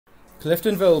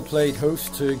Cliftonville played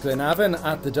host to Glenavon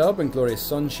at the Dub in glorious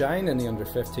sunshine in the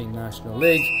Under-15 National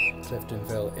League.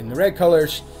 Cliftonville in the red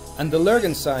colours and the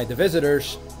Lurgan side, the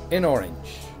visitors, in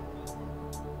orange.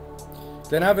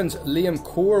 Glenavon's Liam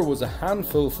Core was a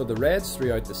handful for the Reds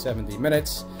throughout the 70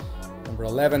 minutes. Number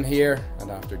 11 here,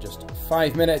 and after just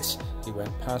 5 minutes he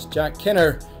went past Jack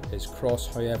Kinner. His cross,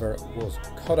 however, was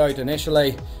cut out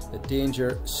initially. The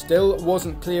danger still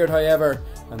wasn't cleared, however,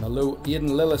 and although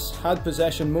Aidan Lillis had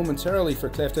possession momentarily for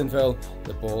Cliftonville,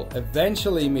 the ball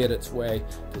eventually made its way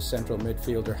to central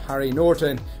midfielder Harry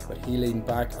Norton, but he leaned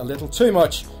back a little too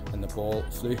much and the ball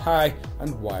flew high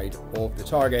and wide of the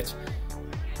target,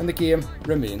 and the game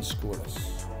remained scoreless.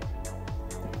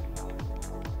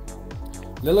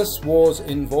 Lillis was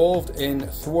involved in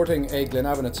thwarting a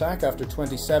Glenavon attack. After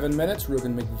 27 minutes,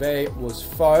 Rugan McVeigh was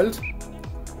fouled.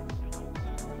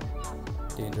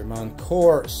 Danger man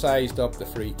Core sized up the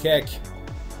free kick.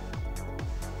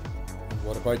 And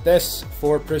what about this?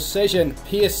 For precision,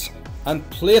 pace and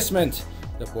placement,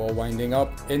 the ball winding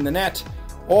up in the net,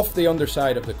 off the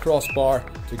underside of the crossbar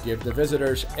to give the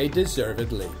visitors a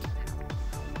deserved lead.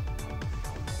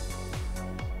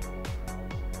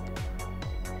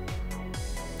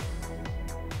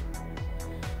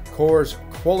 Core's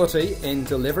quality in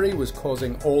delivery was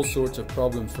causing all sorts of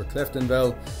problems for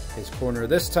Cliftonville. His corner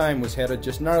this time was headed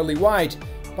just narrowly wide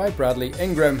by Bradley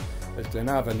Ingram as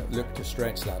Glenavon looked to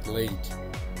stretch that lead.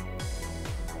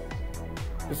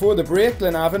 Before the break,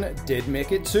 Glenavon did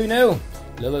make it 2-0.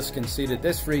 Lillis conceded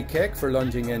this free kick for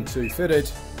lunging in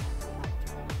two-footed.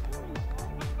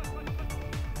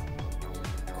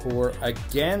 Core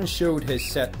again showed his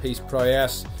set-piece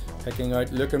prowess, picking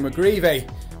out Luca McGreevy.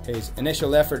 His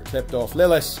initial effort clipped off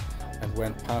Lillis and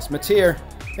went past Mateer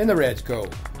in the Reds' goal.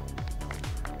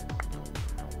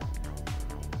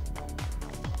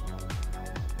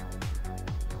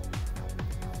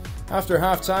 After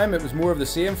half-time, it was more of the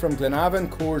same from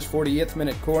Glenavon. Core's 48th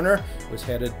minute corner was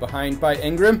headed behind by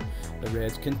Ingram. The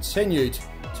Reds continued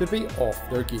to be off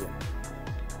their game.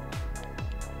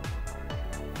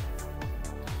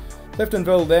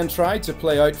 Cliftonville then tried to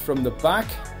play out from the back.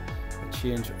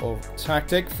 Change of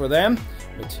tactic for them.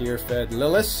 Mateer fed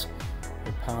Lillis,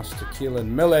 who passed to Keelan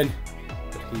Millen,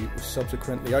 but he was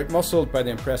subsequently outmuscled by the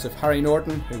impressive Harry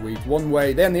Norton, who weaved one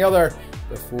way then the other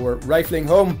before rifling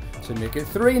home to make it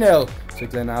 3-0 to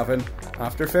Glenavon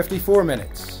after 54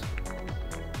 minutes.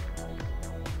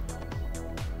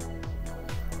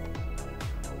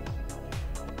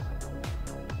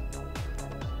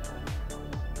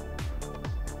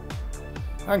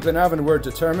 And Glenavon were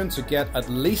determined to get at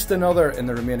least another in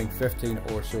the remaining 15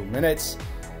 or so minutes.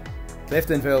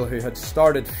 Cliftonville, who had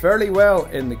started fairly well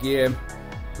in the game,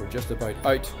 were just about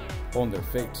out on their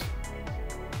feet.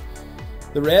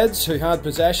 The Reds, who had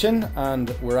possession and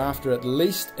were after at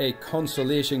least a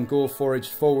consolation goal,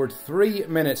 foraged forward 3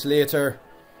 minutes later,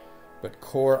 but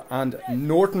Core and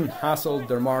Norton hassled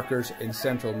their markers in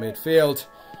central midfield.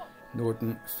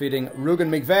 Norton feeding Rugan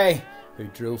McVeigh, who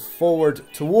drove forward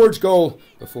towards goal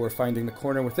before finding the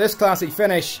corner with this classy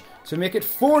finish to make it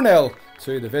 4-0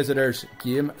 to the visitors.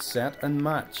 Game, set and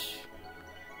match.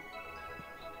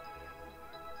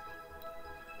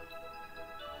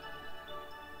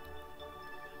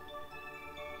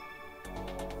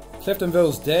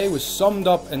 Cliftonville's day was summed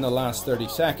up in the last 30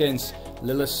 seconds.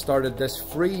 Lillis started this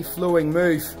free-flowing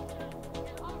move.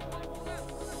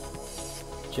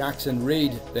 Jackson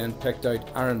Reid then picked out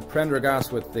Aaron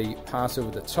Prendergast with the pass over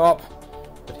the top,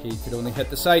 but he could only hit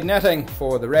the side netting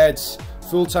for the Reds.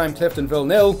 Full-time Cliftonville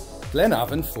 0,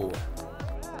 Glenavon 4.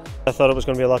 I thought it was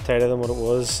going to be a lot tighter than what it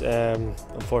was.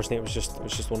 Unfortunately, it was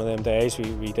just one of them days.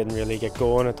 We didn't really get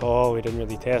going at all. We didn't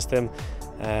really test them.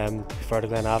 Before to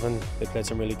Glenavon, they played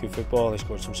some really good football. They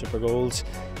scored some super goals.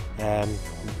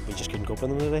 We just couldn't cope with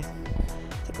them today.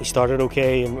 We started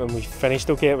okay and we finished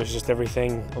okay. It was just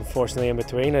everything, unfortunately, in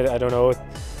between. I don't know,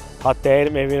 hot day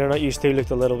that maybe they're not used to,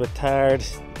 looked a little bit tired.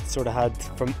 Sort of had,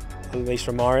 from at least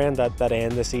from our end, that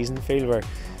end of the season feel where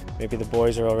maybe the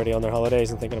boys are already on their holidays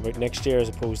and thinking about next year, as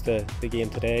opposed to the game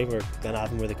today, where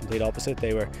Glenavon were the complete opposite.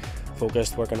 They were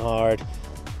focused, working hard,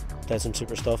 did some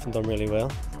super stuff and done really well.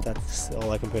 That's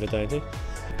all I can put it down to.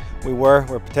 We're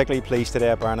particularly pleased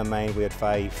today, bearing in mind we had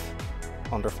 5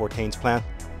 under-14s playing.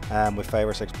 With 5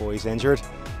 or 6 boys injured,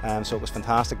 so it was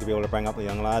fantastic to be able to bring up the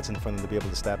young lads and for them to be able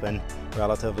to step in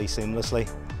relatively seamlessly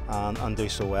and do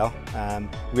so well.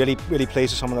 Really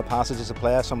pleased with some of the passages of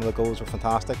play. Some of the goals were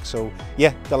fantastic. So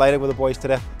yeah, delighted with the boys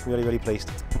today. Really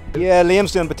pleased. Yeah,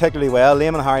 Liam's doing particularly well.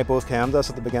 Liam and Harry both came to us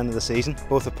at the beginning of the season.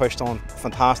 Both have pushed on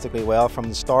fantastically well from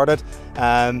the start.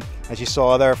 As you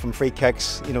saw there from free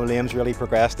kicks, you know, Liam's really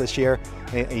progressed this year.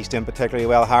 He's doing particularly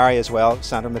well. Harry as well,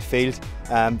 centre midfield,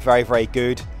 very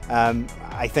good.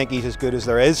 I think he's as good as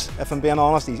there is, if I'm being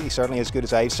honest. He's certainly as good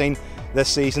as I've seen this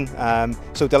season.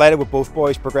 So delighted with both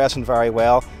boys, progressing very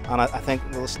well, and I think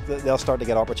they'll start to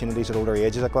get opportunities at older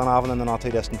ages at Glenavon in the not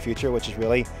too distant future, which is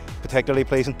really particularly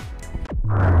pleasing.